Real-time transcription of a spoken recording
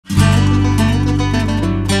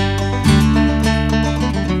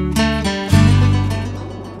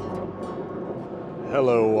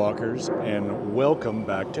walkers, and welcome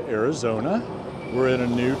back to Arizona. We're in a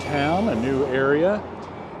new town, a new area,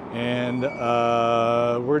 and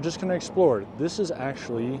we're just going to explore. This is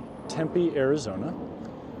actually Tempe, Arizona.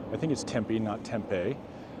 I think it's Tempe, not Tempe.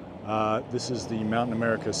 This is the Mountain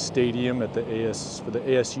America Stadium at the for the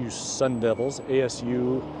ASU Sun Devils.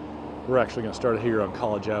 ASU, we're actually going to start here on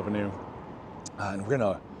College Avenue, and we're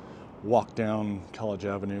going to walk down College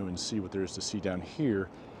Avenue and see what there is to see down here,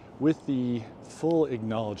 with the full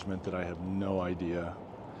acknowledgement that I have no idea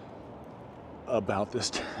about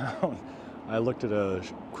this town. I looked at a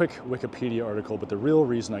quick Wikipedia article, but the real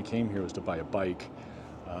reason I came here was to buy a bike.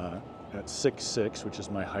 At 6'6", which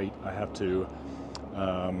is my height, I have to,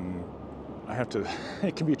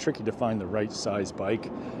 it can be tricky to find the right size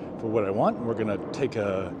bike for what I want. We're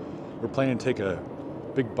planning to take a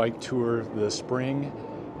big bike tour this spring,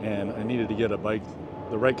 and I needed to get a bike,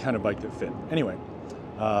 the right kind of bike that fit. Anyway,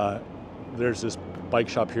 there's this bike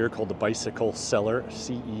shop here called the Bicycle Cellar,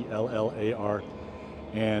 C-E-L-L-A-R,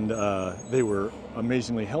 and they were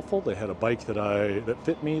amazingly helpful. They had a bike that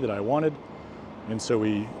fit me, that I wanted, and so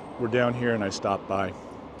we were down here and I stopped by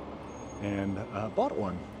and bought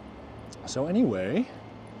one. So anyway,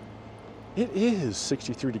 it is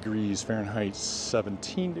 63 degrees Fahrenheit,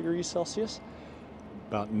 17 degrees Celsius,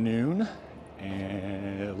 about noon,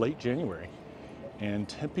 and late January, and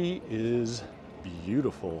Tempe is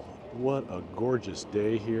beautiful. What a gorgeous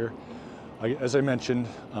day here. As I mentioned,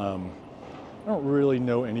 I don't really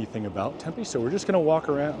know anything about Tempe, so we're just going to walk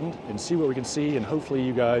around and see what we can see, and hopefully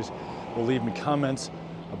you guys will leave me comments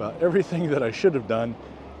about everything that I should have done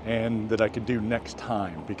and that I could do next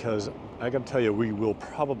time, because I got to tell you, we will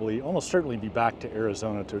probably almost certainly be back to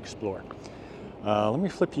Arizona to explore. Let me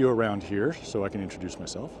flip you around here so I can introduce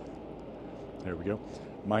myself. There we go.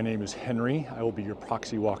 My name is Henry. I will be your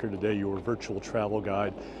proxy walker today, your virtual travel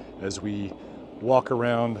guide, as we walk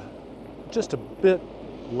around just a bit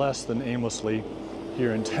less than aimlessly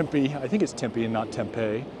here in Tempe. I think it's Tempe and not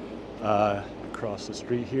Tempe, across the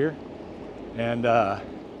street here, and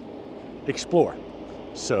explore.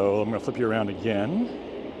 So I'm going to flip you around again.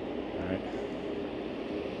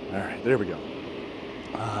 All right, there we go.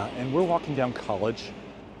 And we're walking down College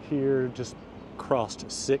here, just crossed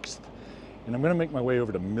 6th. And I'm going to make my way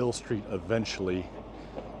over to Mill Street eventually,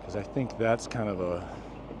 because I think that's kind of a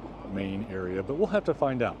main area, but we'll have to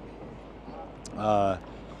find out.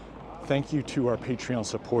 Thank you to our Patreon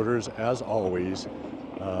supporters, as always.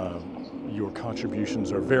 Your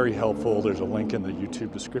contributions are very helpful. There's a link in the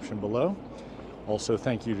YouTube description below. Also,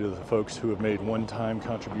 thank you to the folks who have made one-time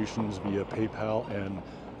contributions via PayPal and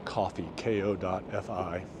Ko-fi,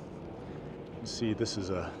 ko.fi. You can see this is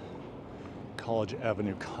a College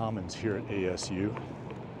Avenue Commons here at ASU.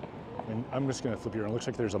 And I'm just going to flip you around. It looks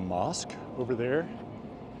like there's a mosque over there,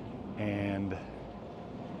 and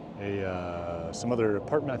some other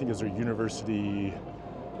apartment. I think those are university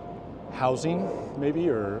housing, maybe,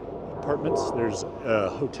 or apartments. There's a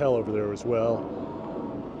hotel over there as well.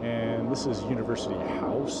 And this is University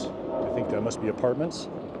House. I think that must be apartments.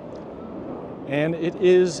 And it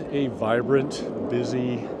is a vibrant,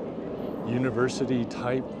 busy, university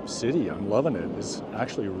type city. I'm loving it. It's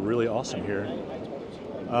actually really awesome here.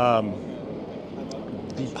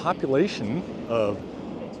 The population of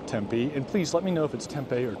Tempe, and please let me know if it's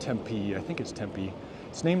Tempe or Tempe. I think it's Tempe.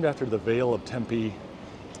 It's named after the Vale of Tempe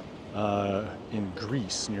in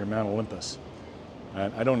Greece near Mount Olympus.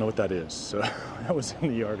 And I don't know what that is, so that was in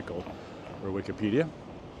the article or Wikipedia.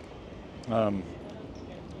 And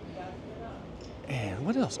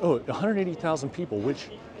what else? Oh, 180,000 people, which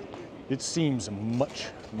it seems much,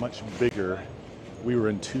 much bigger. We were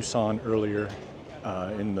in Tucson earlier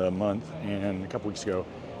in the month, and a couple weeks ago,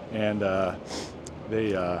 and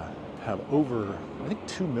they have over, I think,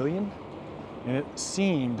 2 million, and it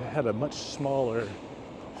had a much smaller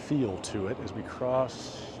feel to it as we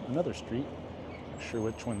cross another street. Not sure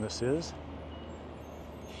which one this is.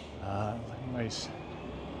 Nice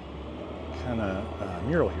kind of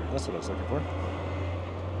mural here. That's what I was looking for.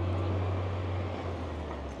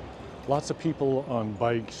 Lots of people on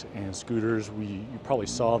bikes and scooters. You probably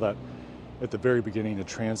saw that at the very beginning, the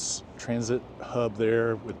transit hub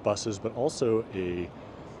there with buses, but also a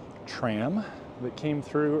tram that came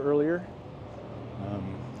through earlier.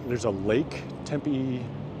 There's a lake, Tempe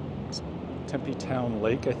Town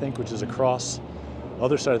Lake, I think, which is across the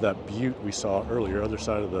other side of that butte we saw earlier, other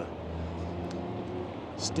side of the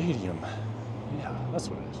stadium. Yeah, that's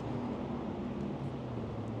what it is.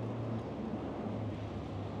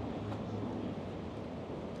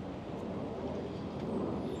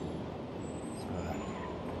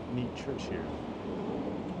 Neat church here.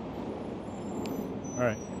 All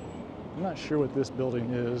right, I'm not sure what this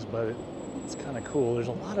building is, but it's kind of cool. There's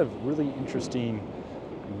a lot of really interesting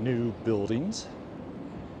new buildings,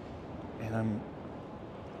 and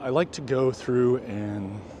I like to go through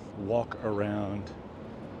and walk around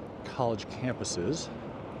college campuses.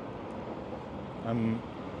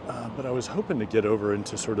 But I was hoping to get over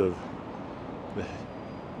into sort of the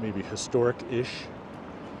maybe historic-ish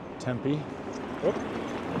Tempe. Oh,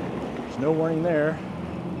 there's no warning there.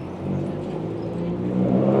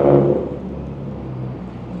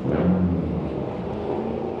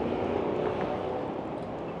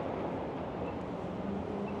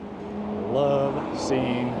 Love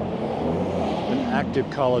seeing an active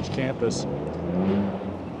college campus.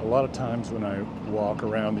 A lot of times when I walk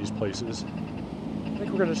around these places, I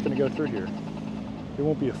think we're just going to go through here. It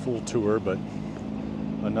won't be a full tour, but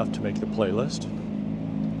enough to make the playlist.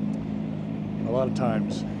 A lot of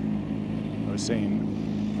times, I was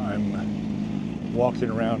saying, I'm walking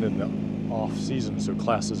around in the off season, so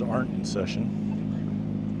classes aren't in session.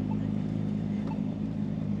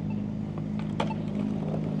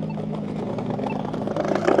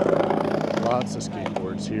 Lots of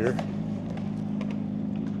skateboards here.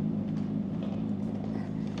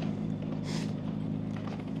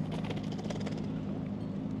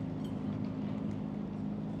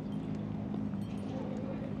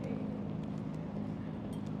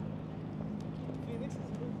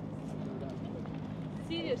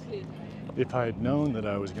 Seriously? If I had known that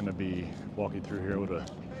I was going to be walking through here, I would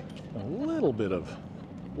have a little bit of,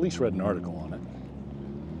 at least read an article on it.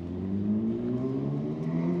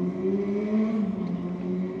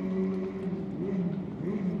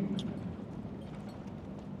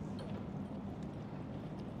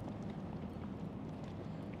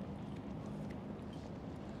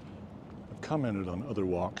 I've commented on other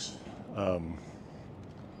walks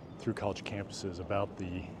through college campuses about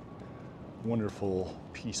the wonderful,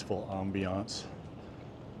 peaceful ambiance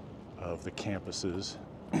of the campuses.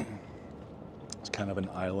 It's kind of an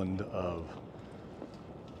island of,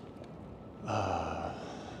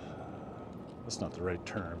 that's not the right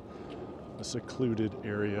term, a secluded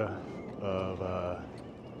area of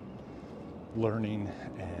learning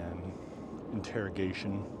and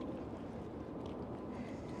interrogation.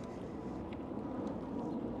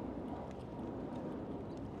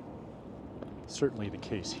 Certainly the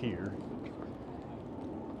case here.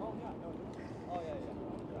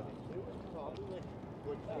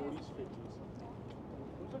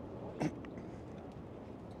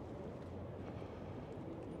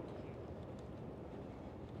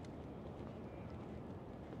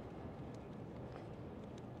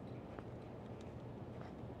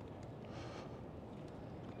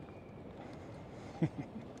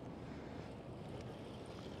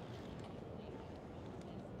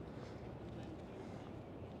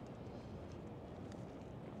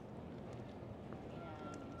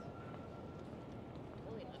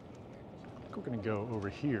 We're going to go over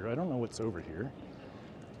here. I don't know what's over here,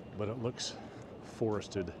 but it looks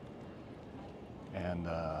forested and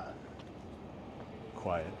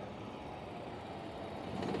quiet.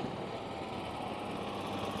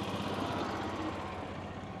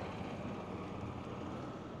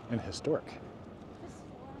 And historic.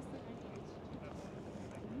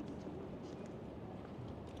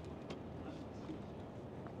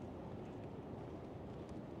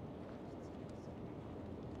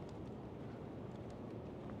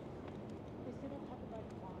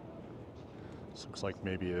 This looks like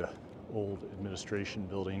maybe an old administration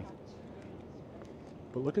building.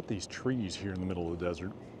 But look at these trees here in the middle of the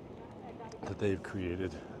desert that they've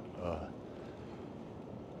created, or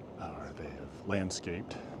they have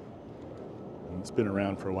landscaped. And it's been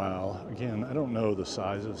around for a while. Again, I don't know the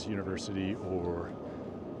size of this university or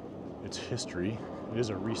its history. It is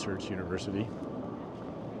a research university.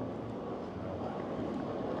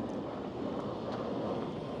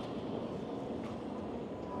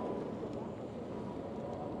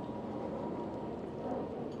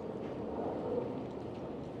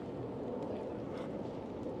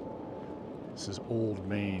 This is Old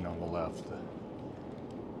Main on the left.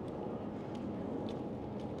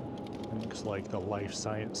 It looks like the Life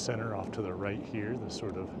Science Center off to the right here, the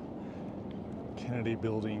sort of Kennedy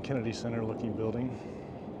building, Kennedy Center looking building.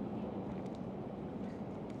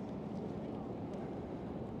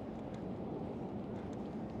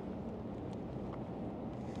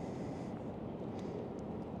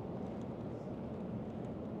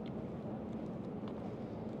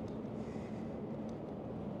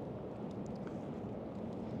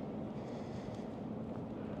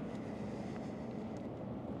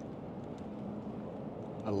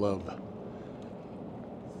 I love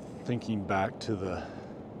thinking back to the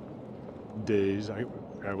days.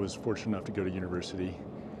 I was fortunate enough to go to university,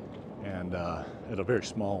 and at a very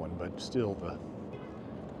small one, but still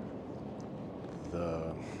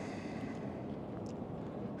the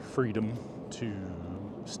freedom to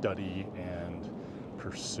study and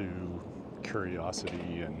pursue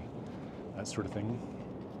curiosity and that sort of thing.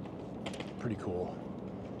 Pretty cool.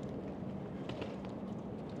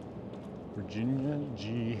 Virginia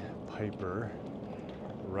G. Piper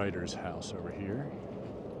Writer's House over here.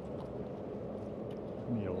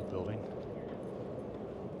 Neat old building.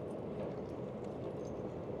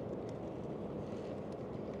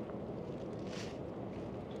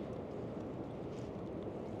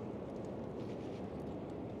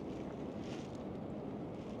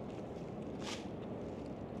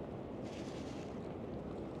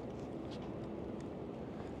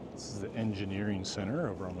 This is the engineering center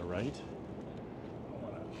over on the right.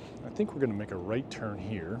 I think we're going to make a right turn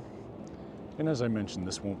here. And as I mentioned,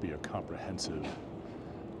 this won't be a comprehensive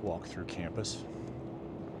walk through campus.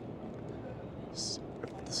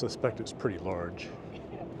 I suspect it's pretty large,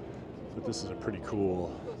 but this is a pretty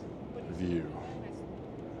cool view.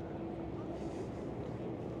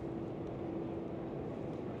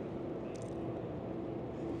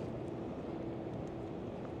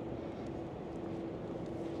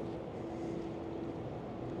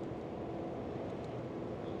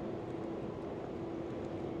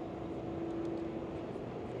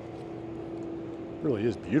 It really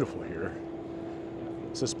is beautiful here.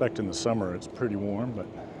 I suspect in the summer it's pretty warm, but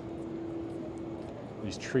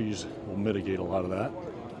these trees will mitigate a lot of that.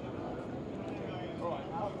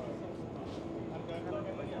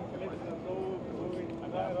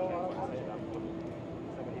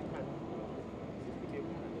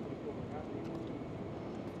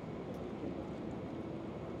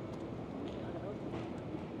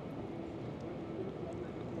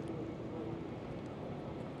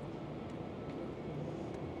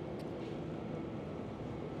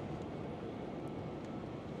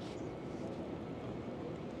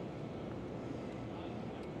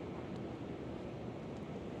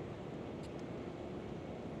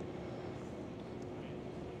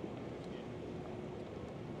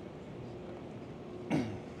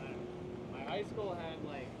 High school had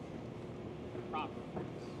like prop rooms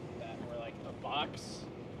that were like a box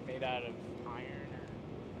made out of iron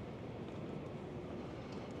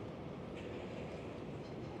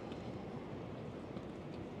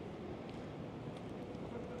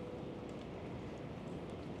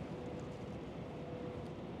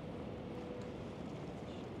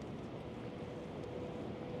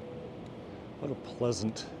What a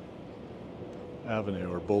pleasant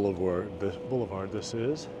avenue or boulevard this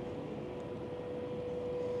is.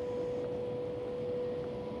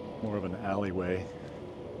 More of an alleyway,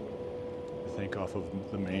 I think, off of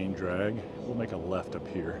the main drag. We'll make a left up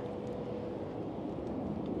here.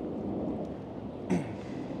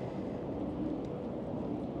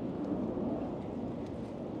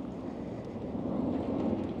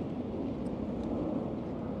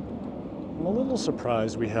 I'm a little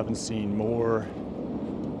surprised we haven't seen more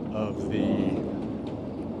of the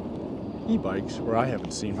e-bikes, or I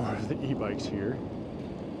haven't seen more of the e-bikes here.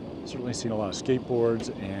 Certainly seen a lot of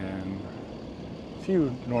skateboards and a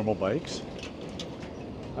few normal bikes.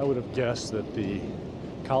 I would have guessed that the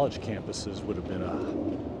college campuses would have been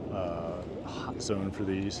a hot zone for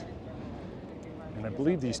these. And I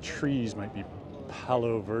believe these trees might be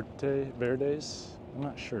Palo Verdes. I'm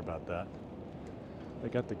not sure about that. They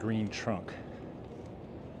got the green trunk.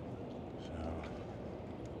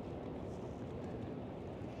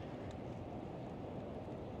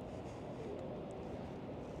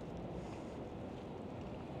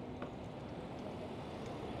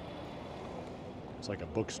 It's like a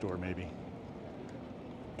bookstore, maybe.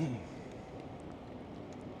 Kind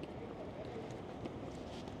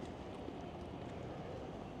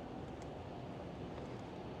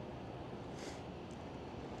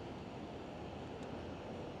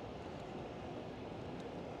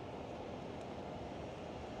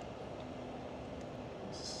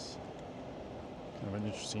of an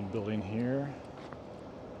interesting building here.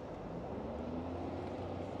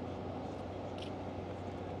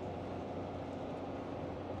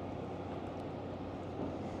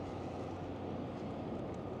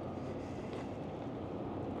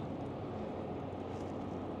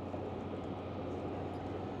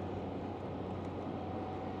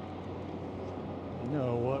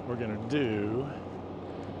 know what we're going to do,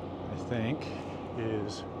 I think,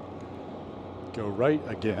 is go right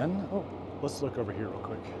again. Oh, let's look over here real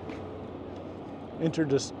quick.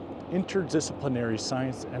 Interdisciplinary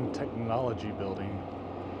Science and Technology Building.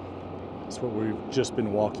 That's what we've just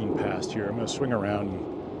been walking past here. I'm going to swing around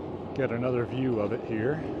and get another view of it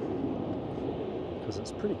here because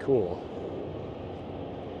it's pretty cool.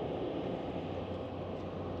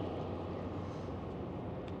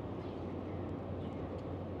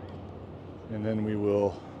 And then we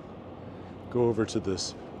will go over to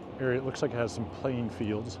this area. It looks like it has some playing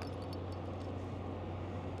fields.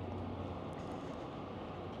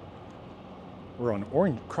 We're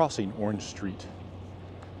on crossing Orange Street,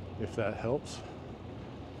 if that helps.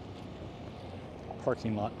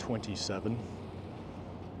 Parking lot 27.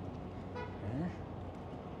 I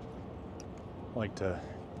like to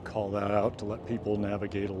call that out to let people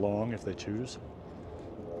navigate along if they choose.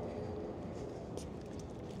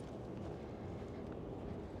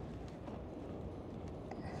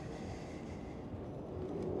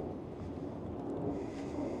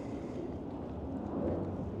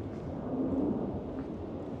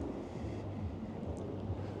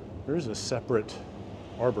 There's a separate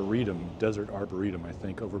arboretum, desert arboretum, I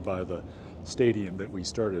think, over by the stadium that we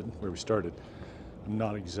started, where we started. I'm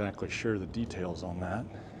not exactly sure the details on that.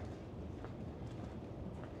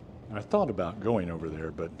 I thought about going over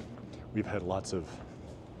there, but we've had lots of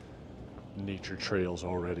nature trails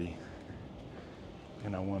already.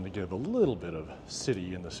 And I wanted to give a little bit of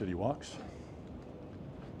city in the city walks.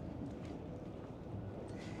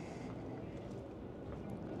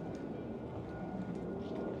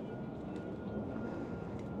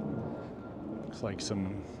 Like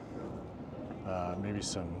some, maybe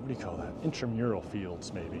some, what do you call that? Intramural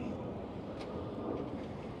fields, maybe.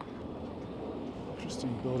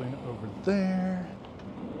 Interesting building over there.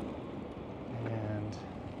 And,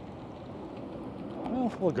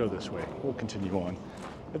 well, we'll go this way. We'll continue on.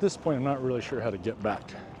 At this point, I'm not really sure how to get back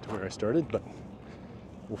to where I started, but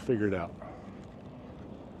we'll figure it out.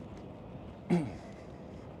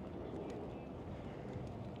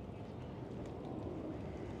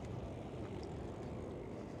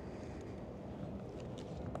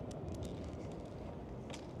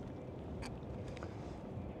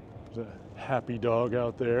 There's a happy dog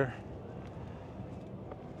out there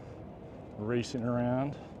racing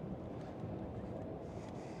around.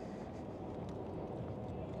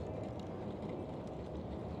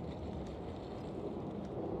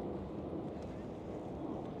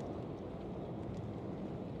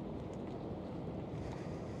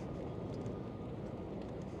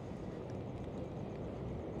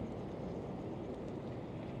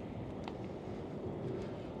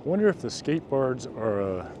 I wonder if the skateboards are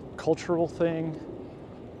a cultural thing,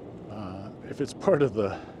 if it's part of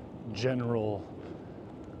the general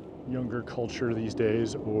younger culture these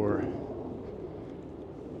days, or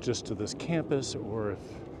just to this campus, or if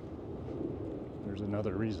there's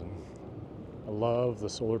another reason. I love the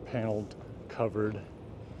solar panel covered.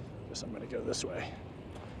 Guess I'm gonna go this way.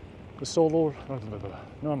 The solar,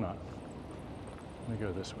 no I'm not. I'm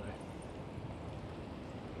gonna go this way.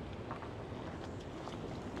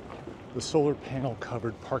 The solar panel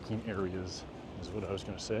covered parking areas is what I was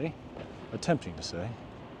going to say, attempting to say.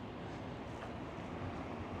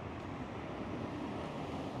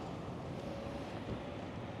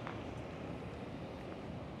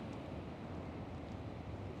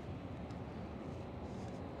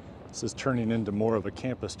 This is turning into more of a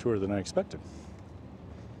campus tour than I expected.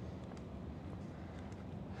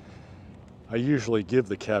 I usually give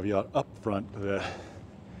the caveat up front that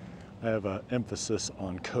I have an emphasis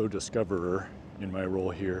on co-discoverer in my role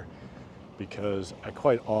here because I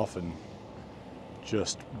quite often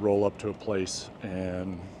just roll up to a place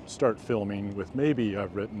and start filming with maybe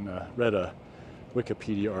I've read a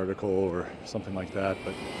Wikipedia article or something like that,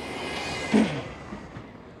 but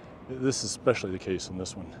this is especially the case in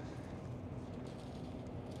this one.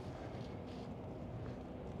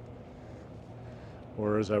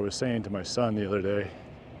 Or as I was saying to my son the other day,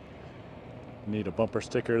 need a bumper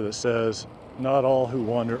sticker that says, "Not all who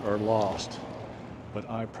wander are lost, but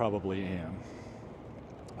I probably am."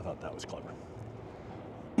 I thought that was clever.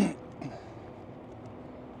 All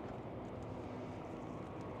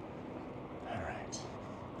right.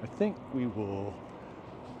 I think we will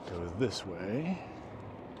go this way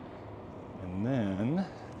and then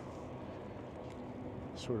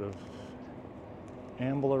sort of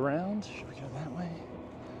amble around. Should we go that way?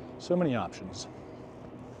 So many options.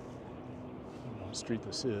 What street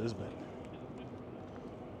this is, but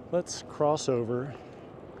let's cross over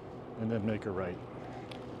and then make a right.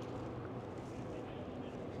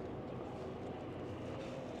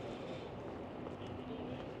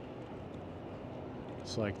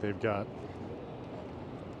 It's like they've got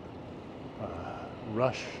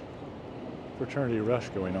fraternity rush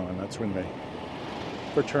going on. That's when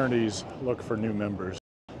fraternities look for new members.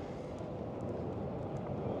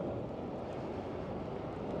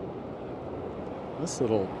 This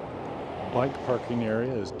little bike parking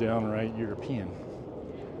area is downright European.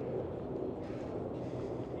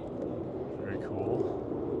 Very cool.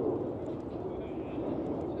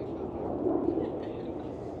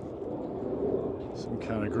 Some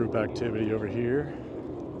kind of group activity over here.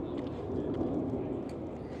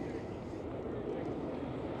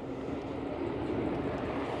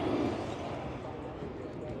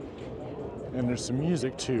 And there's some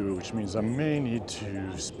music too, which means I may need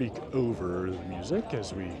to speak over the music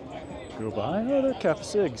as we go by. Oh, they're Kappa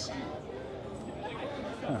Sigs.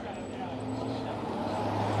 Huh.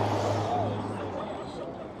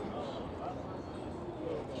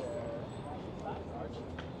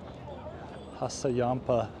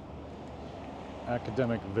 Hasayampa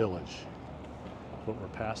Academic Village. What we're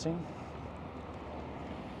passing.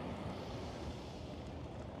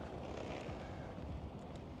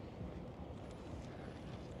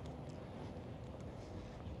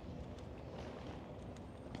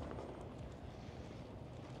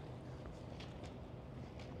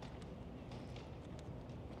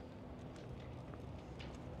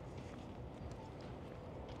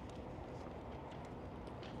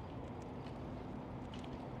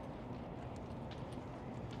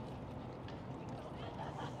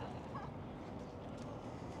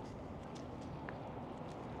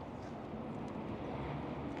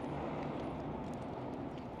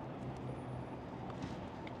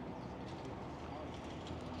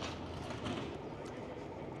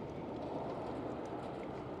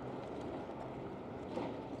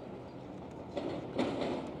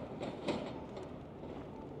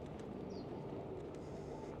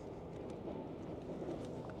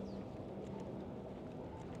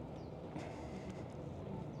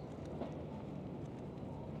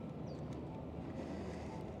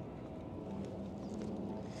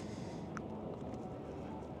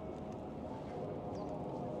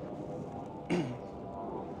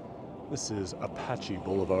 This is Apache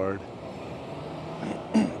Boulevard.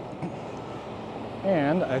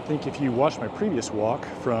 And I think if you watched my previous walk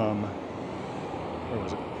from, where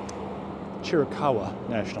was it? Chiricahua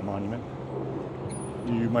National Monument,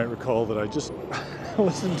 you might recall that I just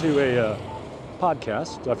listened to a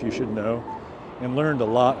podcast, Stuff You Should Know, and learned a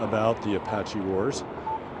lot about the Apache Wars.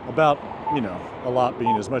 About, you know, a lot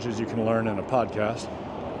being as much as you can learn in a podcast.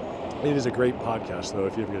 It is a great podcast, though,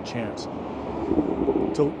 if you ever get a chance.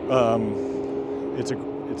 It's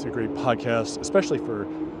a great podcast, especially for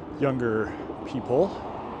younger people.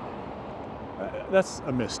 That's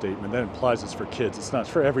a misstatement. That implies it's for kids. It's not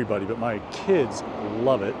for everybody, but my kids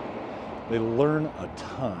love it. They learn a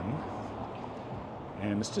ton,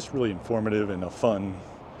 and it's just really informative and a fun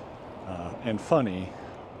and funny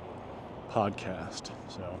podcast.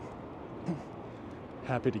 So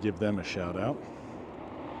happy to give them a shout out.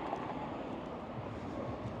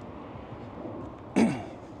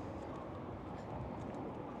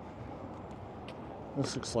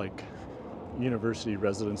 This looks like university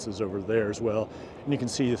residences over there as well. And you can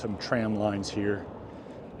see some tram lines here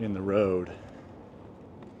in the road.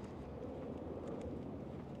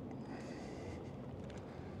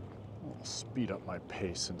 I'll speed up my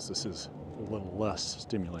pace since this is a little less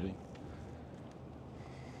stimulating.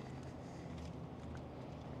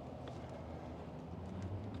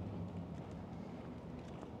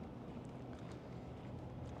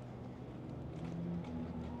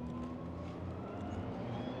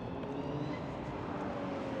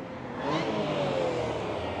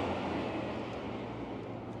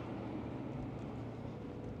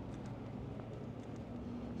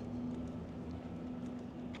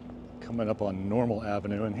 Coming up on Normal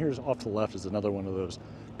Avenue, and here's off to the left is another one of those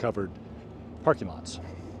covered parking lots.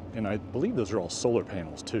 And I believe those are all solar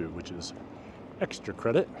panels too, which is extra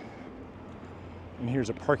credit. And here's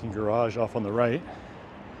a parking garage off on the right,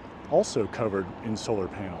 also covered in solar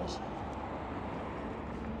panels.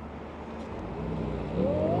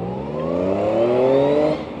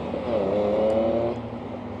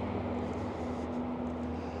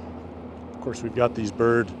 Of course, we've got these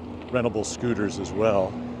bird rentable scooters as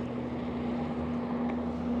well.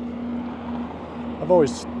 I've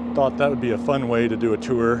always thought that would be a fun way to do a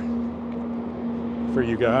tour for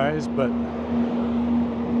you guys, but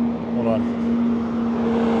hold on.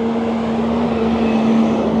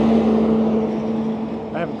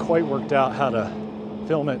 I haven't quite worked out how to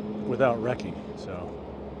film it without wrecking, so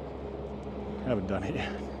I haven't done it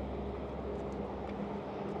yet.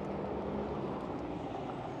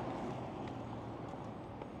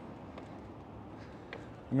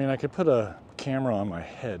 I mean, I could put a camera on my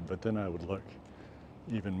head, but then I would look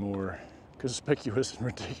even more conspicuous and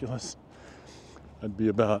ridiculous. I'd be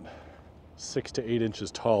about 6 to 8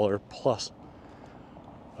 inches taller, plus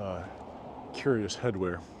curious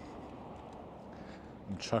headwear.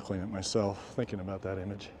 I'm chuckling at myself thinking about that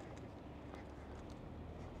image.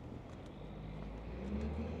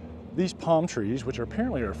 These palm trees, which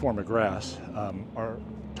apparently are a form of grass, are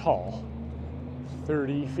tall,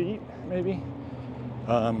 30 feet maybe.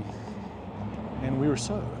 And we were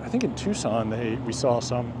I think in Tucson, we saw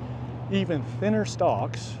some even thinner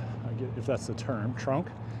stalks, if that's the term, trunk,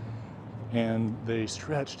 and they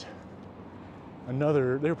stretched they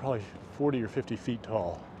were probably 40 or 50 feet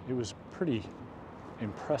tall. It was pretty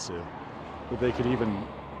impressive that they could even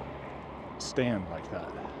stand like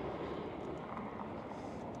that.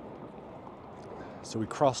 So we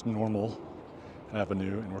crossed Normal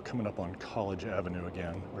Avenue and we're coming up on College Avenue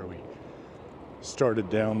again, where we started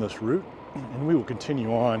down this route, and we will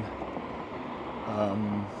continue on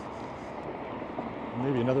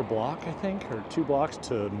maybe another block, I think, or 2 blocks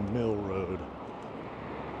to Mill Road.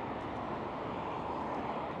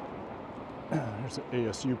 There's the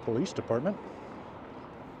ASU Police Department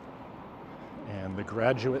and the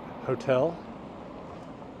Graduate Hotel.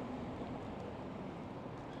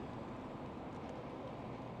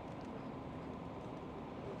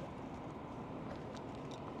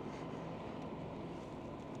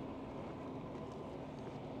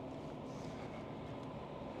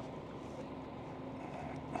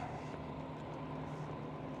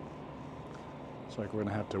 Looks like we're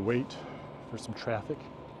gonna have to wait for some traffic.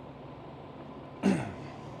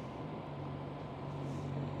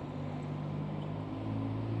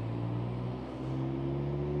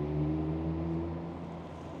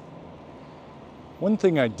 One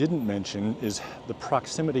thing I didn't mention is the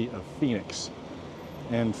proximity of Phoenix.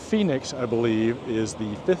 And Phoenix, I believe, is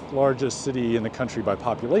the 5th largest city in the country by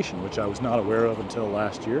population, which I was not aware of until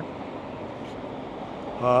last year.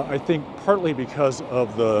 I think partly because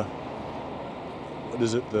of the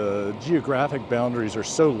geographic boundaries are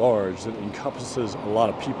so large that it encompasses a lot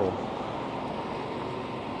of people.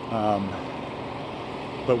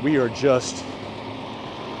 But we are just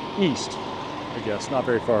east, I guess, not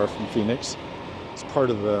very far from Phoenix. It's part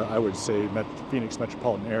of the, I would say, Phoenix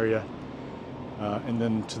metropolitan area. And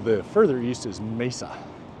then to the further east is Mesa.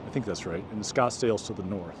 I think that's right. And Scottsdale's to the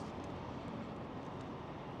north.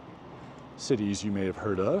 Cities you may have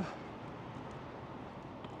heard of.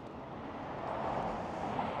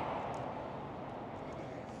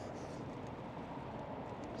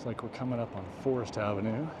 Looks like we're coming up on Forest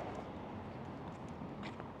Avenue.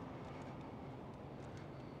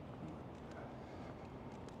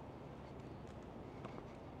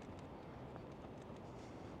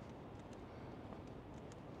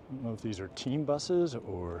 I don't know if these are team buses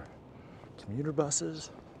or commuter buses.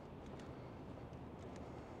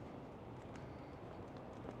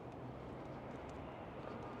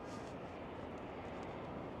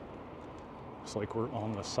 Looks like we're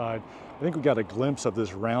on the side. I think we got a glimpse of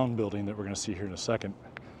this round building that we're going to see here in a second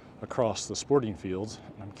across the sporting fields.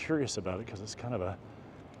 And I'm curious about it because it's kind of a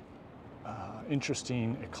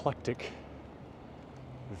interesting, eclectic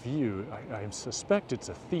view. I suspect it's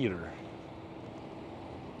a theater.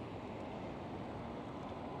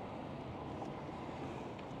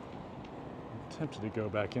 I'm tempted to go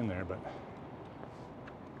back in there, but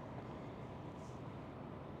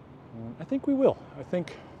I think we will. I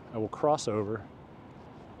think I will cross over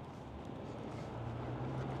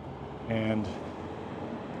and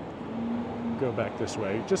go back this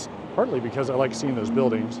way, just partly because I like seeing those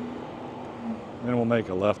buildings. And then we'll make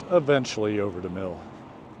a left eventually over to Mill.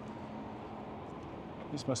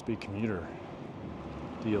 These must be commuter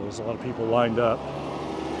deals. A lot of people lined up.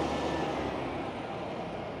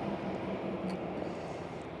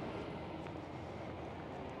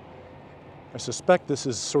 I suspect this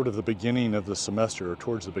is sort of the beginning of the semester, or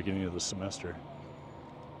towards the beginning of the semester.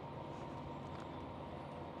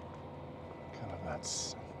 Kind of that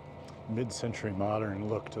mid-century modern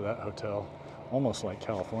look to that hotel, almost like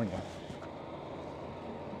California.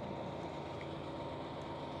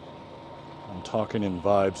 I'm talking in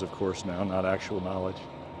vibes, of course, now, not actual knowledge.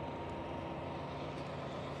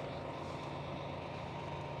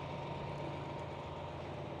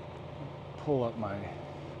 Pull up my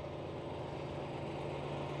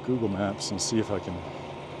Google Maps and see if I can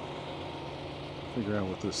figure out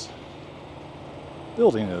what this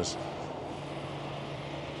building is.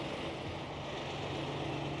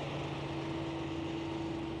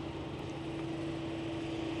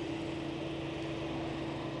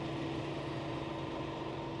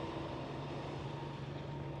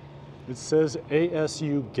 It says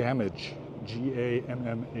ASU Gammage,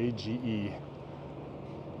 G-A-M-M-A-G-E.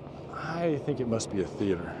 I think it must be a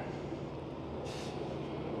theater.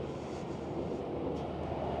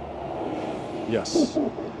 Yes.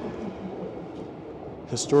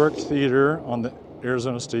 Historic theater on the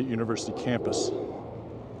Arizona State University campus.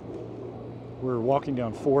 We're walking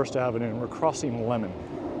down Forest Avenue and we're crossing Lemon.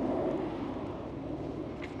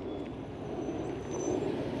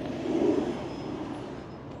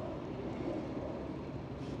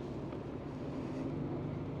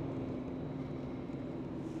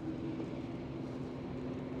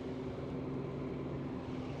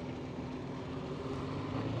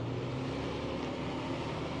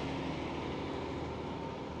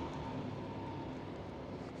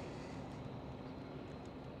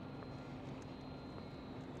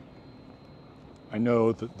 I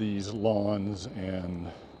know that these lawns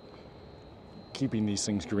and keeping these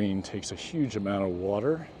things green takes a huge amount of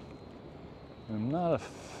water. I'm not a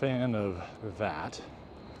fan of that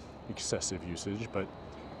excessive usage, but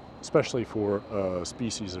especially for a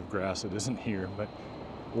species of grass that isn't here, but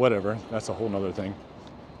whatever, that's a whole nother thing.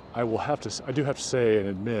 I do have to say and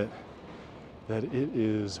admit that it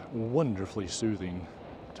is wonderfully soothing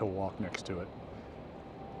to walk next to it,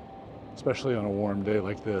 especially on a warm day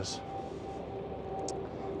like this.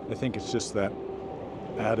 I think it's just that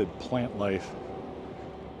added plant life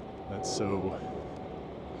that's so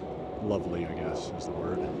lovely, I guess is the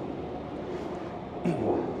word.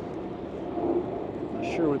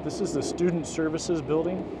 Not sure what this is, the Student Services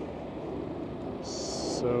building.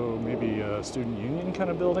 So maybe a student union kind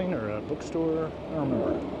of building or a bookstore. I don't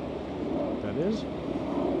remember what that is.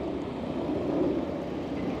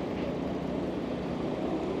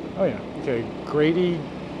 Oh yeah, okay, Grady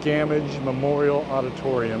Gamage Memorial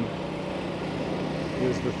Auditorium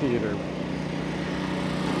is the theater.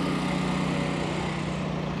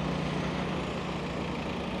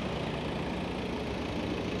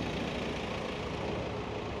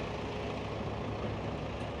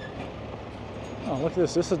 Oh, look at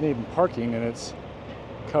this. This isn't even parking and it's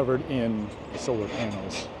covered in solar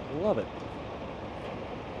panels. Love it.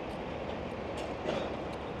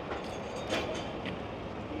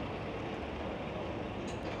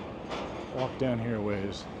 Walk down here a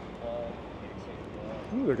ways.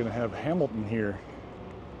 Ooh, they're going to have Hamilton here.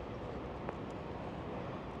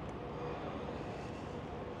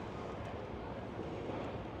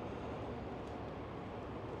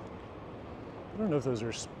 I don't know if those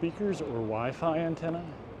are speakers or Wi-Fi antenna.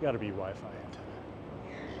 Got to be Wi-Fi antenna.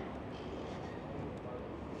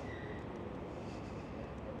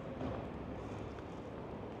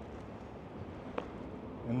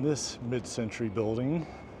 And this mid-century building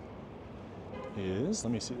is,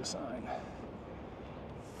 let me see the sign,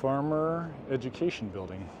 Farmer Education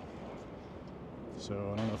Building. So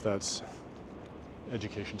I don't know if that's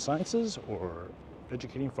education sciences or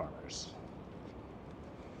educating farmers.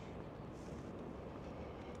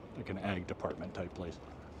 Like an ag department type place.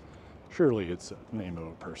 Surely it's a name of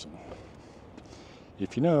a person.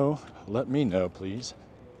 If you know, let me know, please.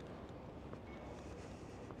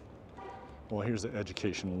 Well, here's the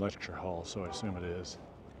education lecture hall, so I assume it is.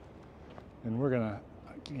 And we're gonna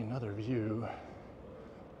give you another view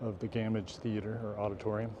of the Gamage Theater or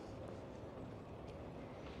Auditorium.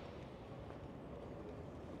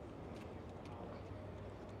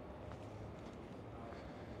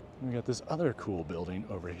 We got this other cool building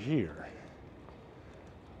over here.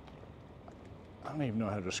 I don't even know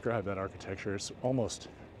how to describe that architecture. It's almost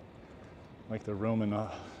like the Roman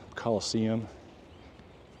Colosseum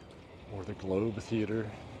or the Globe Theater.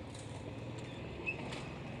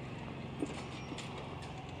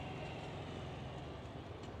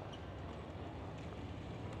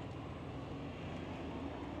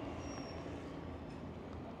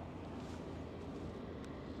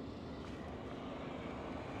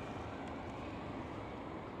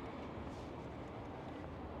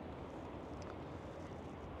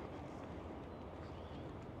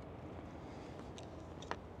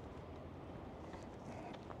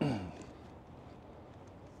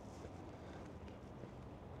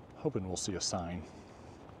 Hoping we'll see a sign.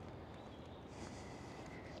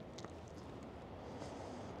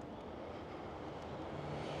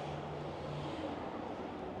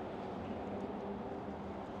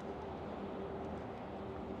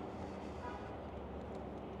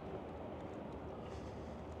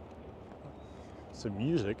 Some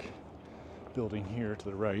music building here to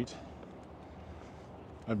the right.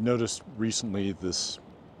 I've noticed recently this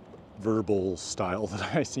verbal style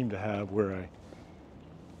that I seem to have where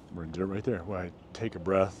we're gonna do it right there, where I take a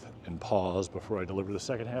breath and pause before I deliver the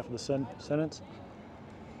second half of the sentence.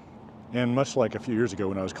 And much like a few years ago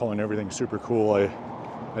when I was calling everything super cool,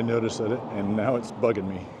 I noticed that and now it's bugging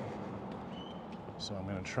me. So I'm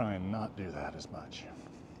gonna try and not do that as much.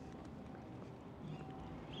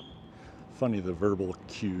 Funny the verbal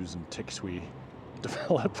cues and tics we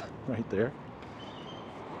develop right there.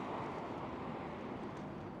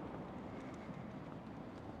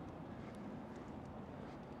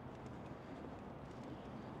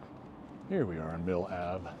 Here we are on Mill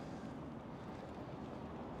Ave.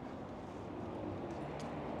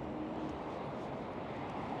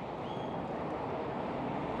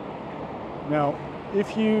 Now,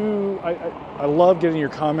 if you, I love getting your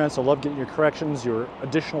comments, I love getting your corrections, your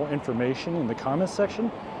additional information in the comments section.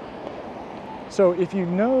 So if you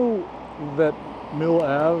know that Mill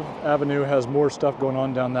Avenue has more stuff going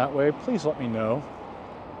on down that way, please let me know.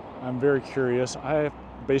 I'm very curious. I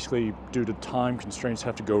basically, due to time constraints,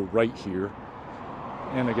 have to go right here.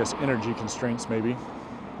 And I guess energy constraints maybe.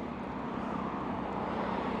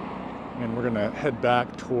 And we're gonna head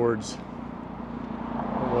back towards,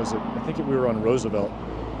 what was it? I think we were on Roosevelt.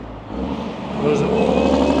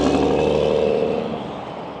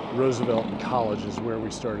 Roosevelt College is where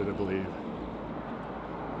we started, I believe.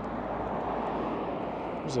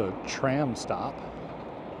 There's a tram stop.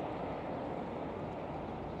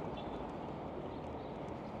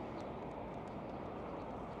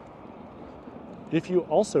 If you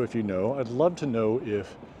know, I'd love to know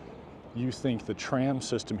if you think the tram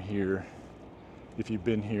system here, if you've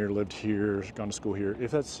been here, lived here, gone to school here,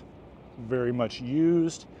 if that's very much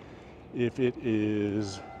used, if it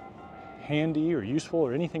is handy or useful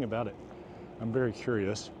or anything about it. I'm very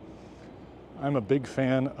curious. I'm a big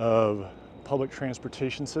fan of public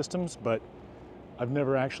transportation systems, but I've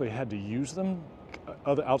never actually had to use them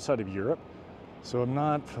outside of Europe, so I'm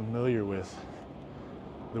not familiar with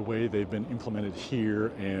the way they've been implemented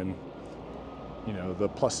here and, you know, the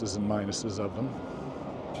pluses and minuses of them.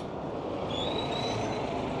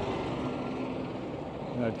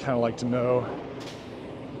 And I'd kind of like to know,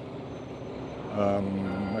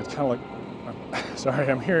 sorry,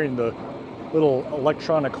 I'm hearing the little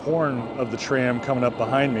electronic horn of the tram coming up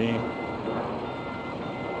behind me.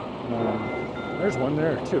 There's one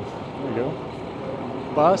there too. There you go.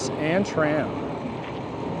 Bus and tram.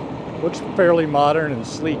 Looks fairly modern and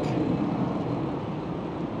sleek.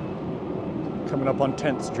 Coming up on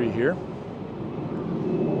 10th Street here.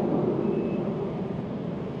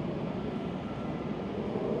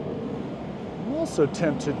 I'm also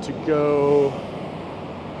tempted to go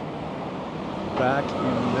back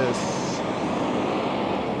in this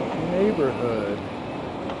neighborhood,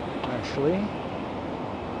 actually.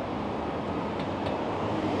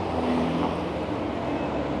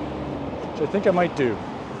 Which I think I might do.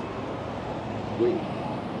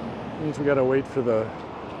 Means we gotta wait for the,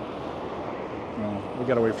 we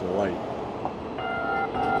gotta wait for the light.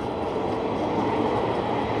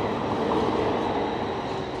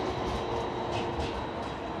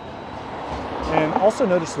 And also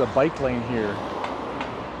notice the bike lane here.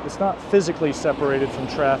 It's not physically separated from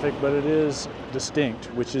traffic, but it is distinct,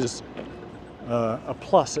 which is a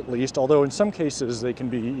plus at least, although in some cases they can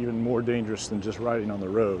be even more dangerous than just riding on the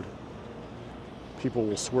road. People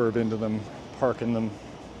will swerve into them, park in them.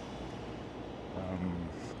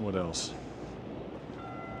 What else?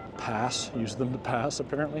 Use them to pass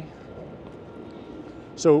apparently.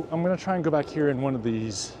 So I'm gonna try and go back here in one of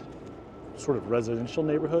these sort of residential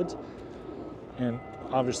neighborhoods. And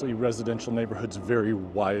obviously residential neighborhoods vary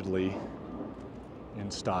widely in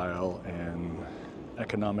style and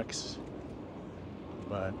economics.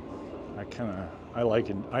 But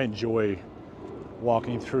I enjoy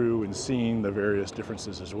walking through and seeing the various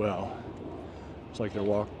differences as well. It's like they're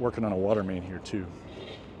working on a water main here too.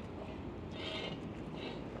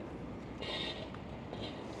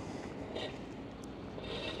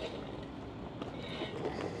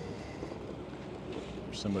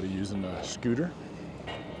 There's somebody using a scooter.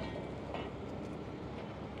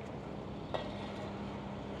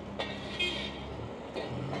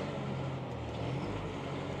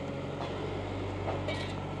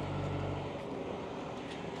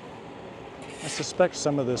 I suspect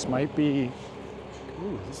some of this might be,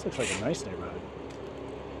 ooh, this looks like a nice neighborhood.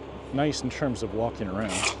 Nice in terms of walking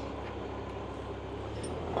around.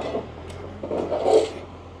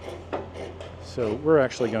 So we're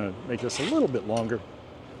actually going to make this a little bit longer,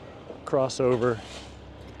 cross over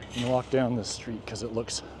and walk down this street because it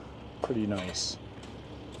looks pretty nice.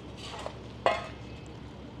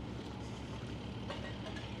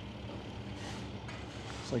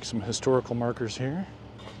 It's like some historical markers here.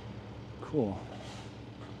 Cool.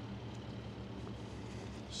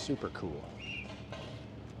 Super cool.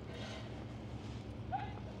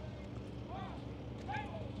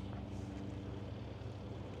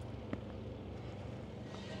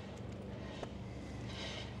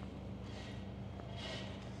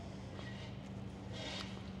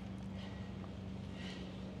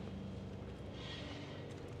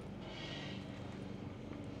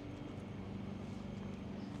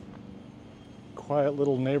 Quiet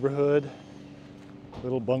little neighborhood,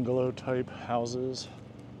 little bungalow type houses.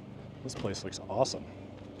 This place looks awesome.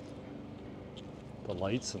 The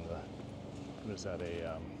lights and the, what is that,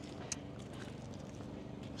 a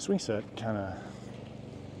swing set kind of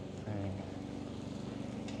thing.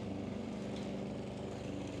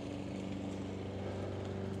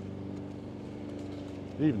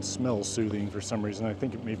 It even smells soothing for some reason. I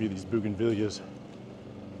think it may be these bougainvilleas.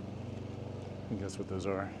 I think that's what those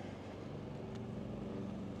are.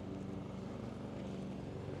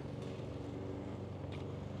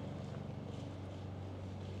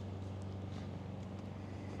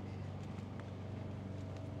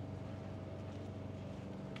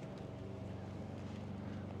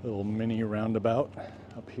 Little mini roundabout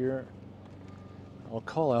up here. I'll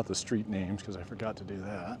call out the street names because I forgot to do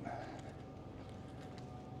that.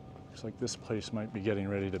 Looks like this place might be getting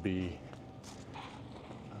ready to be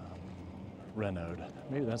renoed.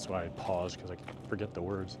 Maybe that's why I paused, because I forget the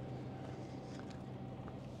words.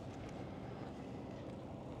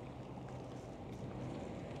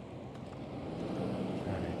 All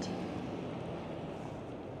right.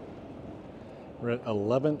 We're at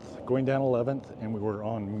 11th, going down 11th, and we were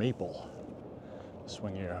on Maple.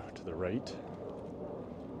 Swing here to the right.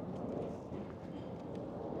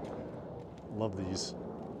 Love these.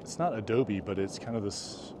 It's not adobe, but it's kind of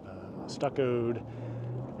this stuccoed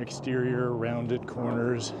exterior, rounded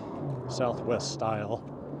corners, Southwest style.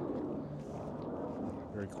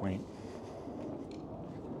 Very quaint.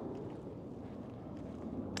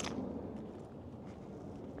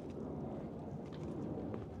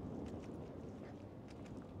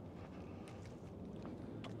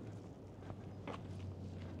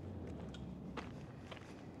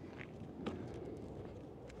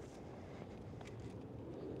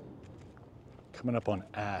 Coming up on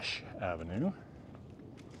Ash Avenue.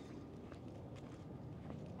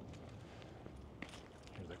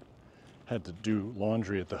 Had to do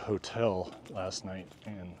laundry at the hotel last night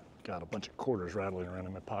and got a bunch of quarters rattling around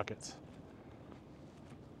in my pockets.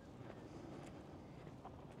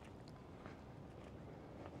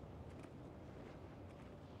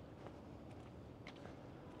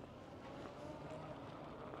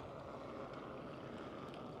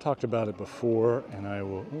 Talked about it before, and I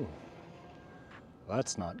will. Ooh,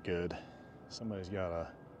 that's not good. Somebody's got a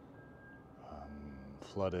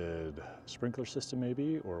flooded sprinkler system,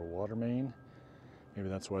 maybe, or a water main. Maybe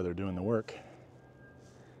that's why they're doing the work.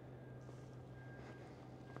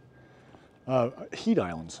 Heat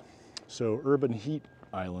islands. So urban heat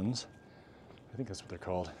islands, I think that's what they're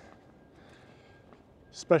called.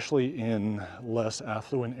 Especially in less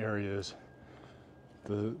affluent areas,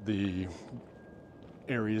 the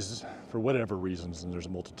areas, for whatever reasons, and there's a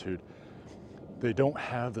multitude, they don't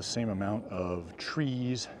have the same amount of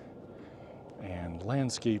trees and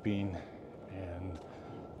landscaping and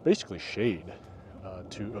basically shade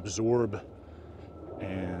to absorb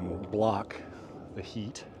and block the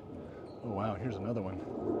heat. Oh wow, here's another one.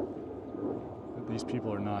 These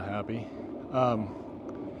people are not happy.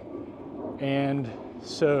 And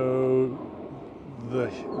so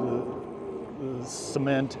the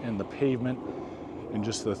cement and the pavement and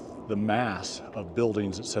just the mass of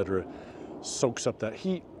buildings, etc., soaks up that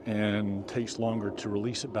heat and takes longer to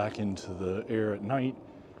release it back into the air at night.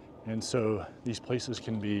 And so these places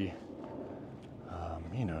can be,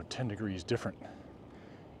 10 degrees different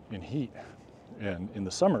in heat. And in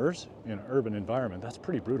the summers, in an urban environment, that's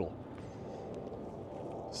pretty brutal.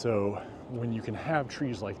 So when you can have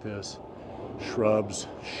trees like this, shrubs,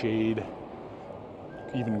 shade,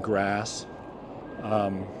 even grass,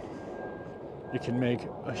 it can make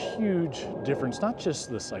a huge difference, not just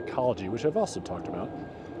the psychology, which I've also talked about,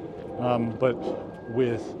 but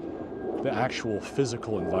with the actual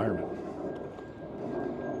physical environment.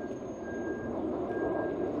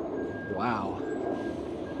 Wow.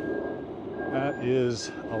 That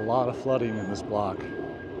is a lot of flooding in this block.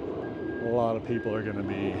 A lot of people are going to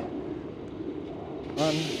be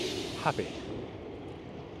unhappy.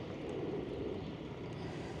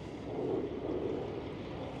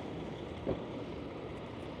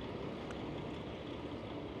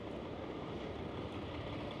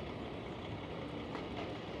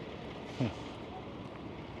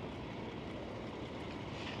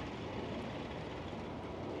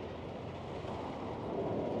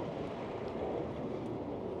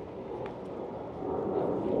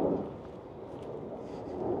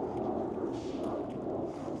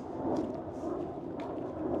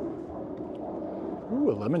 Ooh,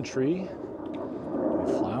 a lemon tree and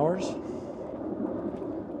flowers.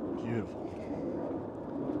 Beautiful.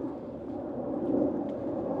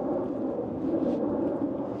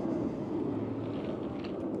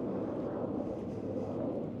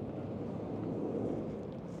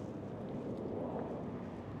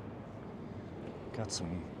 Got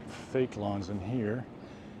some fake lawns in here.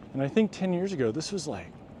 And I think 10 years ago, this was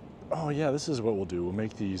like, oh yeah, this is what we'll do. We'll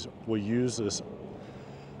make these, we'll use this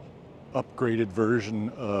upgraded version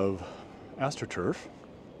of AstroTurf.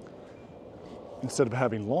 Instead of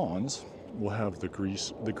having lawns, we'll have the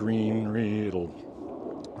greenery, it'll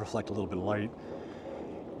reflect a little bit of light,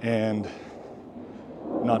 and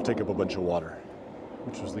not take up a bunch of water,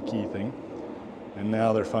 which was the key thing. And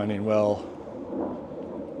now they're finding, well,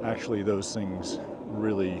 actually those things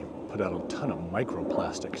really put out a ton of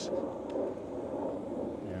microplastics.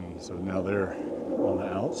 And so now they're on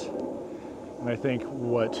the outs. And I think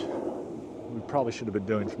what we probably should have been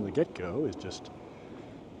doing from the get-go is just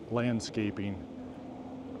landscaping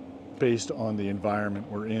based on the environment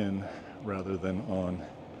we're in rather than on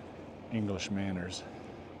English manners.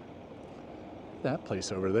 That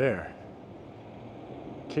place over there,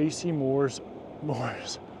 Casey Moore's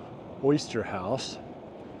Oyster House.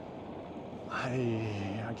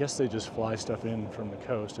 I guess they just fly stuff in from the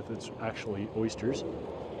coast if it's actually oysters.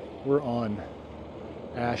 We're on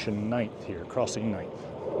Ash and 9th here, crossing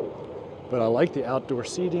 9th. But I like the outdoor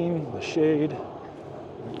seating, the shade,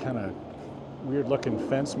 the kind of weird looking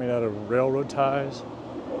fence made out of railroad ties.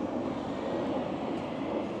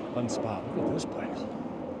 Fun spot. Look at this place.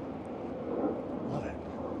 Love it.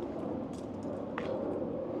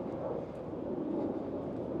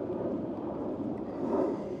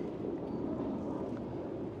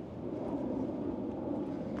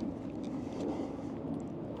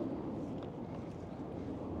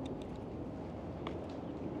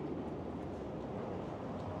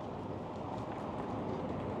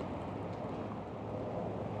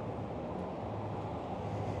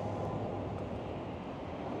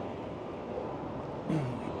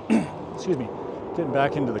 Excuse me, getting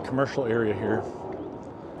back into the commercial area here,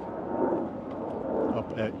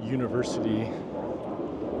 up at University,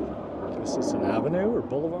 I guess it's an avenue or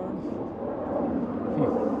boulevard?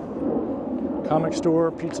 Comic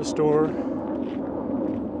store, pizza store,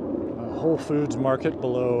 Whole Foods market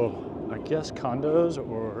below, I guess condos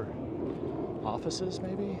or offices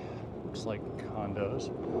maybe? Looks like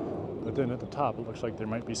condos, but then at the top it looks like there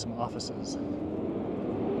might be some offices.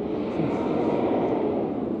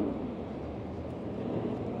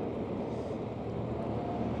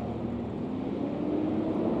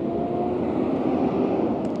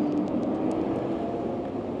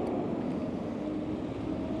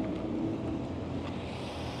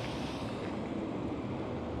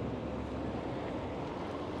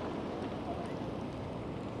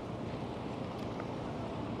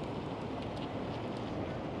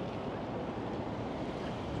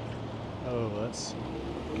 Oh, let's see.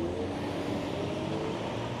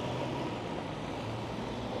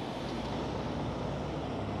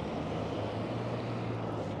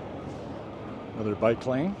 Another bike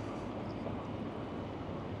lane.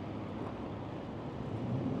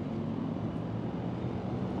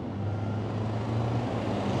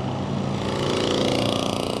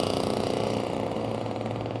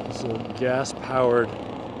 It's a gas-powered,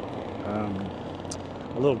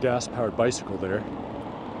 a little gas-powered bicycle there.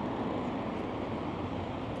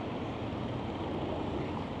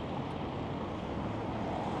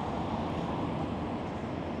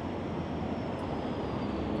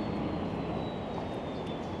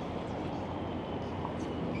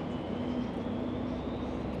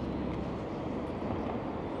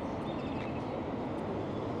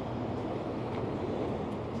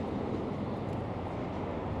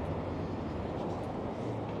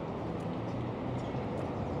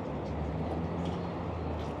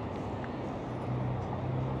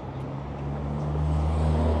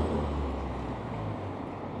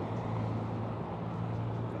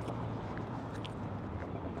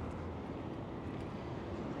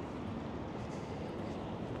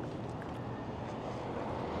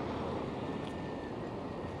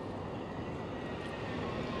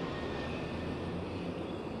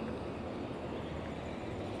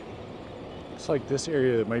 Looks like this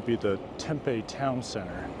area might be the Tempe town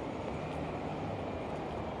center.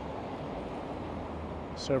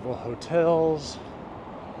 Several hotels.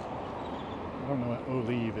 I don't know what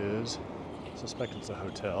Olive is. I suspect it's a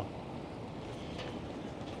hotel.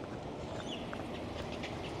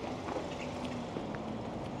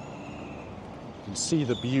 You can see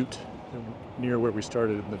the butte near where we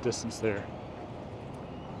started in the distance there.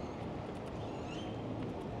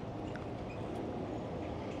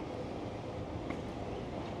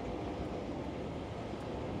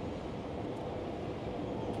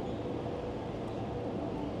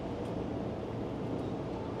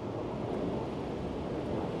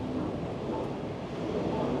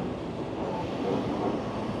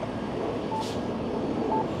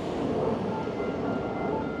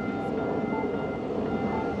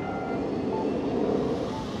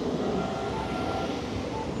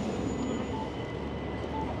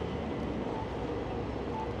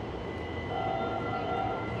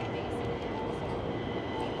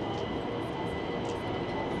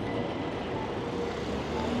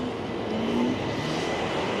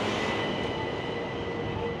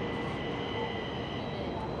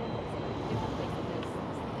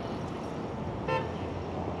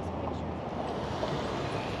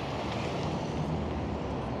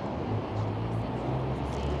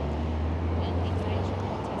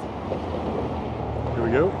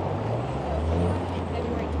 we go.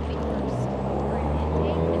 February 21st for an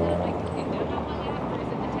intake, and then I'm like, okay, now how long after is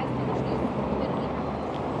it the testing? And she goes,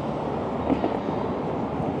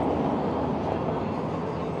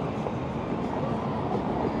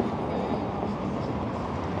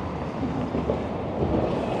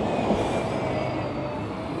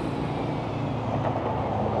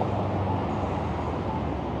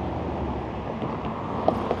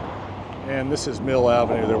 And this is Mill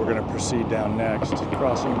Avenue that we're going to proceed down next,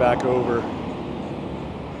 crossing back over,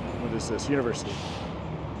 what is this, University.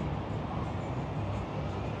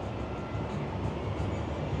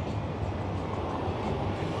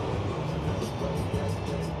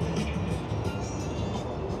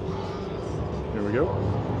 Here we go.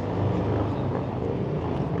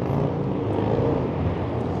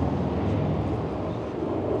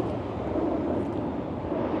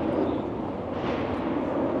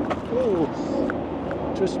 Oh,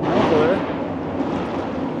 just my uncle there.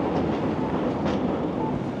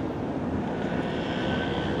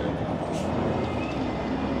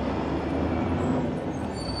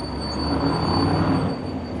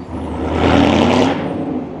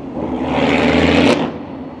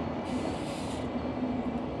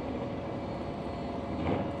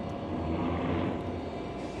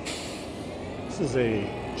 This is a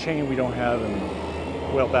chain we don't have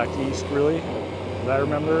in, well, back east really, that I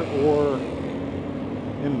remember, or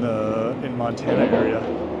in Montana area.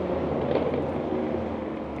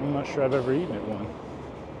 I'm not sure I've ever eaten at one.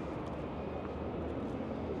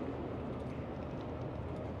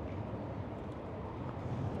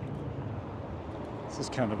 This is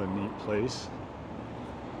kind of a neat place.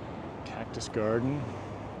 Cactus garden.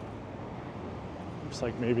 Looks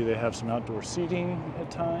like maybe they have some outdoor seating at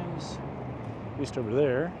times, at least over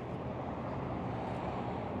there.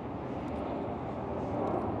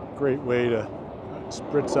 Great way to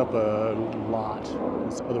spritz up a lot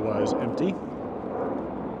that's otherwise empty.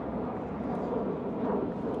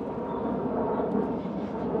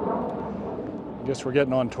 I guess we're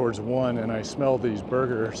getting on towards 1, and I smell these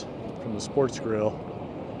burgers from the sports grill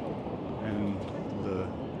and the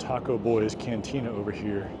Taco Boys Cantina over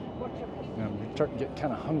here. And I'm starting to get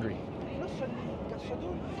kind of hungry.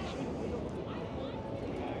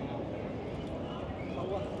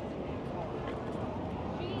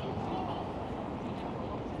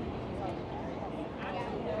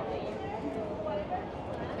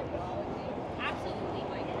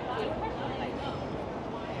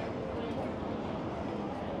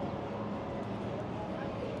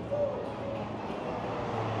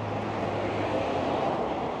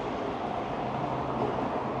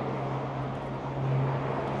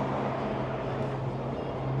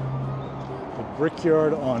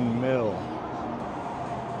 Brickyard on Mill.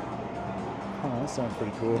 Oh, that sounds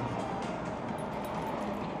pretty cool.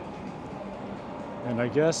 And I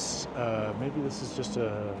guess maybe this is just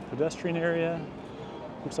a pedestrian area.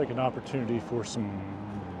 Looks like an opportunity for some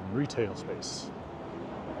retail space.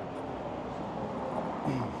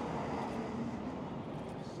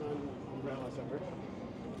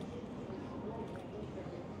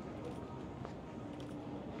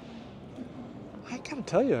 I gotta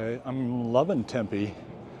tell you, I'm loving Tempe.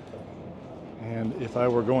 And if I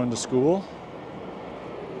were going to school,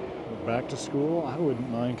 or back to school, I wouldn't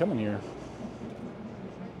mind coming here.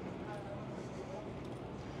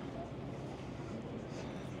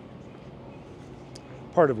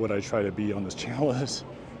 Part of what I try to be on this channel is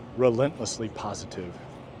relentlessly positive.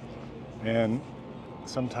 And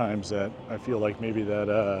sometimes that I feel like maybe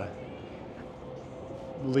that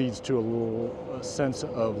leads to a sense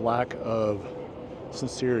of lack of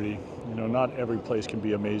sincerity. You know, not every place can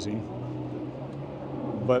be amazing,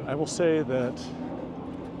 but I will say that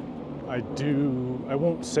I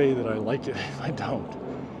won't say that I like it if I don't.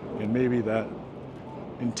 And maybe that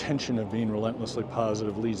intention of being relentlessly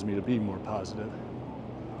positive leads me to be more positive.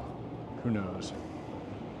 Who knows?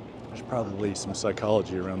 There's probably some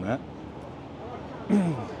psychology around that.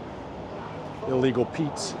 Illegal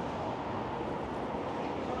Pete's.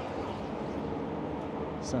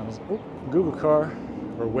 Sounds, oh, Google car,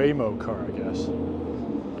 or Waymo car, I guess.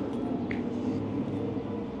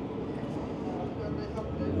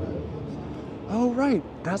 Oh, right,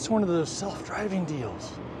 that's one of those self-driving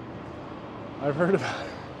deals. I've heard about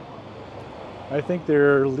it. I think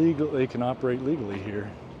they're legal, they can operate legally here.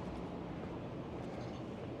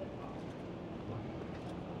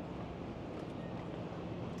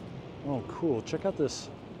 Oh, cool, check out this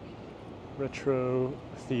retro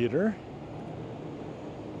theater.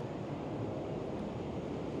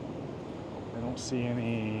 I don't see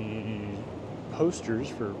any posters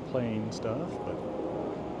for playing stuff, but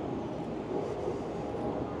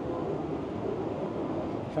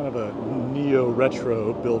kind of a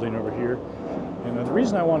neo-retro building over here. And the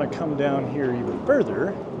reason I want to come down here even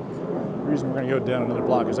further, the reason we're going to go down another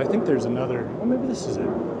block is I think there's another, well, maybe this is it.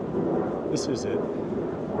 This is it.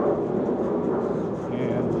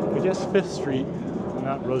 And I guess 5th Street,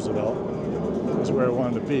 not Roosevelt, is where I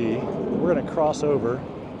wanted to be. We're going to cross over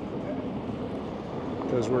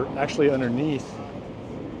because we're actually underneath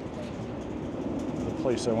the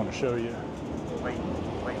place I want to show you. Wait.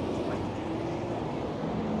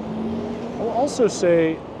 I'll also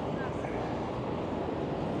say,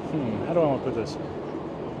 how do I want to put this?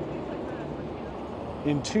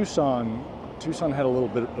 In Tucson had a little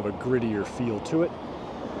bit of a grittier feel to it.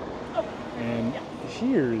 And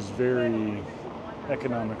here is very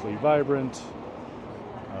economically vibrant,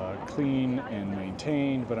 clean and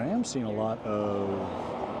maintained, but I am seeing a lot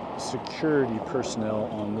of security personnel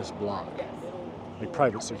on this block, like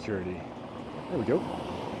private security. There we go.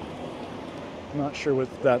 I'm not sure what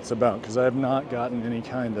that's about because I have not gotten any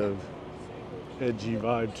kind of edgy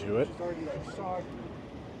vibe to it.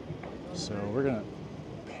 So we're gonna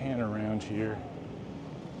pan around here.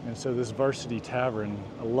 And so this Varsity Tavern,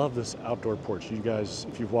 I love this outdoor porch. You guys,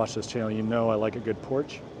 if you've watched this channel, you know I like a good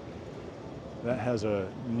porch. That has a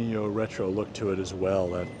neo-retro look to it as well.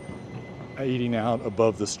 That eating out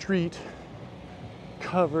above the street,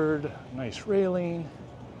 covered, nice railing.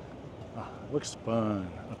 Looks fun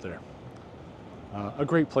up there. A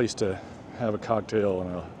great place to have a cocktail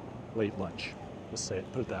and a late lunch. Let's say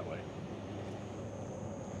it, put it that way.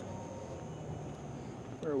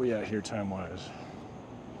 Where are we at here time-wise?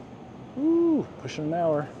 Ooh, pushing an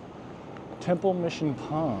hour. Temple Mission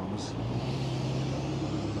Palms.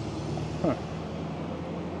 Huh.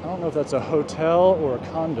 I don't know if that's a hotel or a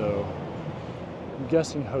condo. I'm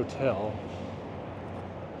guessing hotel.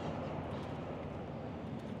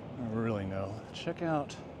 I don't really know. Check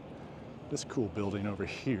out this cool building over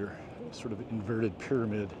here. Sort of inverted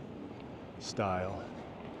pyramid style.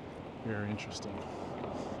 Very interesting.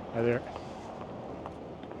 Hi there.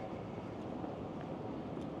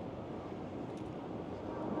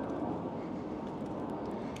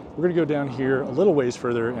 We're going to go down here a little ways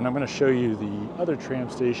further, and I'm going to show you the other tram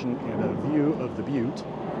station and a view of the butte.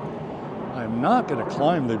 I'm not going to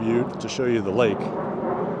climb the butte to show you the lake.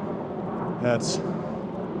 That's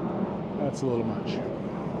a little much.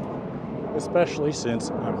 Especially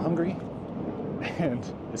since I'm hungry and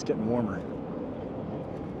it's getting warmer.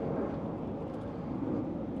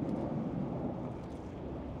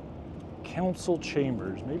 Council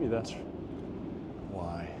chambers, maybe that's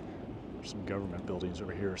why. There's some government buildings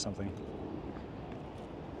over here or something.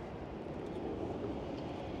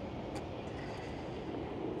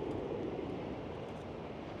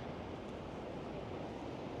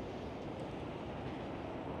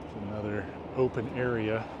 Another open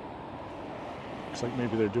area. Looks like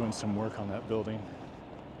maybe they're doing some work on that building.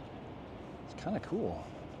 It's kind of cool.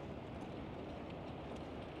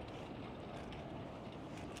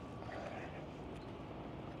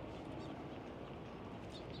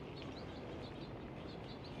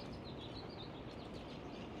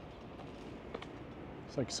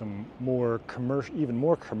 It's like some more commercial, even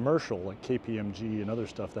more commercial, like KPMG and other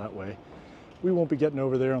stuff that way. We won't be getting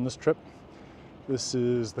over there on this trip. This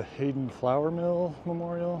is the Hayden Flour Mill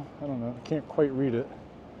Memorial. I don't know, I can't quite read it.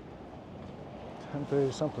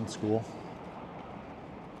 Tempe something school.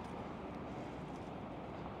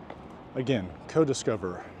 Again,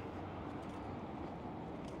 co-discoverer.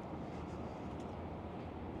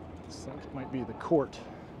 I think it might be the court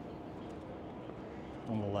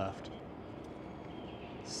on the left.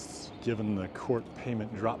 It's given the court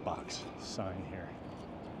payment drop box sign here.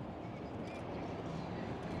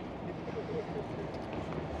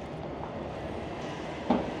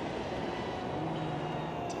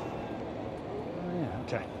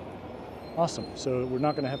 Okay, awesome. So we're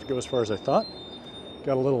not going to have to go as far as I thought.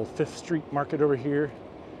 Got a little 5th Street market over here,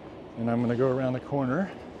 and I'm going to go around the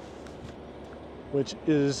corner, which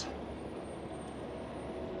is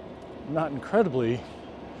not incredibly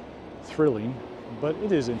thrilling, but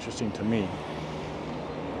it is interesting to me.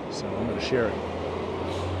 So I'm going to share it.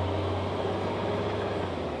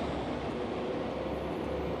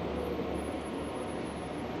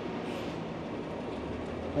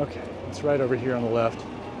 Okay, it's right over here on the left.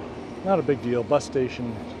 Not a big deal. Bus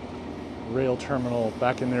station, rail terminal.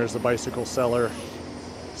 Back in there is the bicycle cellar,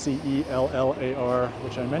 CELLAR,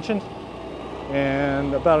 which I mentioned.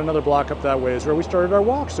 And about another block up that way is where we started our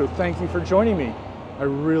walk. So thank you for joining me. I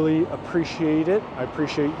really appreciate it. I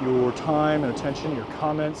appreciate your time and attention, your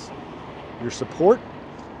comments, your support.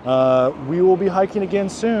 We will be hiking again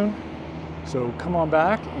soon. So come on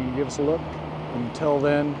back and give us a look. Until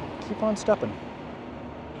then, keep on stepping.